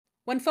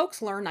When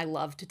folks learn I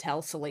love to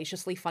tell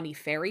salaciously funny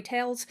fairy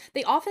tales,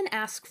 they often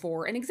ask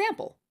for an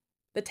example.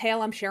 The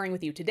tale I'm sharing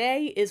with you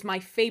today is my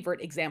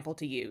favorite example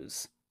to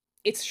use.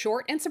 It's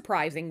short and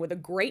surprising with a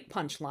great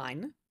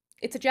punchline.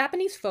 It's a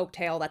Japanese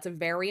folktale that's a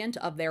variant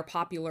of their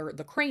popular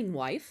The Crane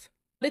Wife,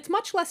 but it's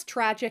much less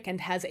tragic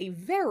and has a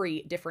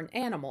very different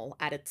animal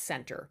at its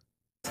center.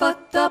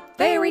 Fucked up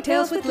fairy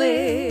tales with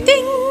Liz.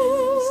 Ding!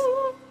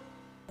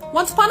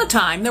 Once upon a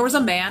time, there was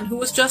a man who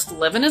was just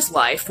living his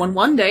life when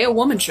one day a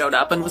woman showed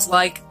up and was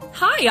like,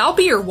 "Hi, I'll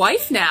be your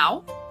wife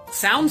now."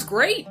 Sounds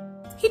great.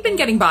 He'd been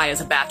getting by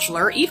as a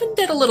bachelor, even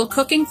did a little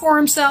cooking for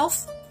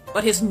himself.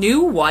 But his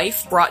new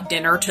wife brought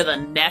dinner to the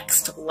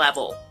next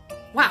level.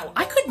 Wow,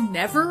 I could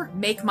never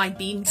make my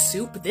bean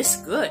soup this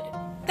good.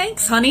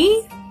 Thanks,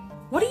 honey.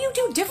 What do you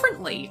do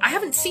differently? I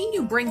haven't seen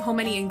you bring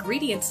home any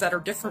ingredients that are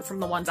different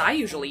from the ones I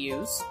usually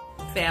use.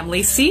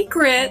 Family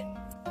secret.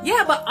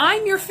 Yeah, but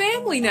I'm your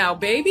family now,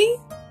 baby.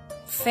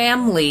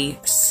 Family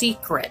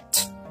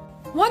secret.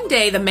 One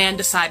day, the man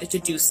decided to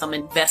do some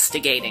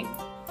investigating.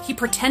 He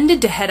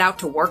pretended to head out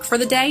to work for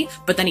the day,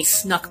 but then he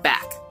snuck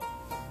back.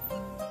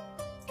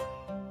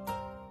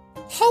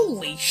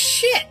 Holy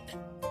shit!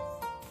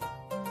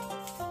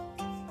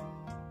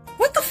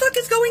 What the fuck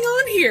is going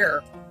on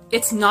here?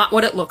 It's not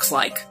what it looks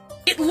like.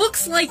 It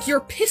looks like you're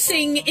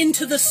pissing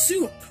into the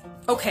soup.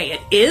 Okay,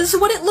 it is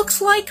what it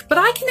looks like, but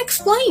I can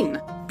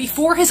explain.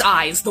 Before his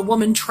eyes, the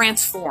woman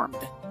transformed.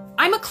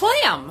 I'm a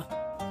clam!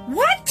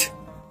 What?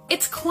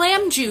 It's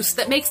clam juice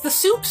that makes the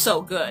soup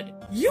so good.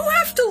 You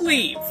have to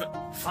leave!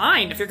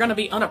 Fine, if you're gonna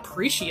be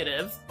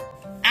unappreciative.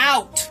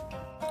 Out!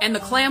 And the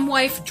clam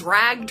wife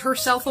dragged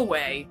herself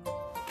away.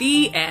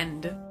 The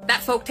end.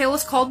 That folktale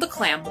is called The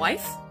Clam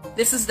Wife.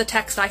 This is the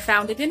text I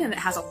found it in, and it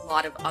has a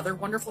lot of other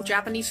wonderful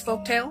Japanese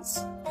folktales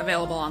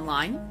available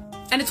online.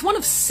 And it's one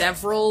of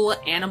several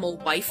animal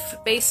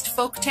wife-based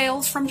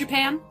folktales from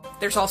Japan.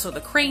 There's also the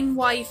crane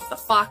wife, the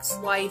fox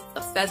wife, the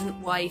pheasant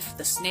wife,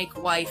 the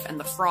snake wife, and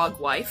the frog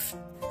wife.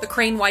 The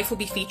crane wife will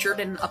be featured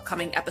in an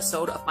upcoming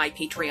episode of my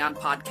Patreon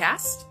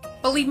podcast.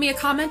 But leave me a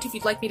comment if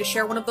you'd like me to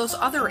share one of those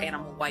other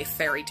animal wife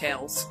fairy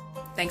tales.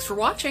 Thanks for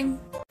watching!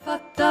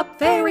 Fucked up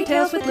fairy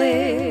tales with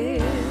Liz.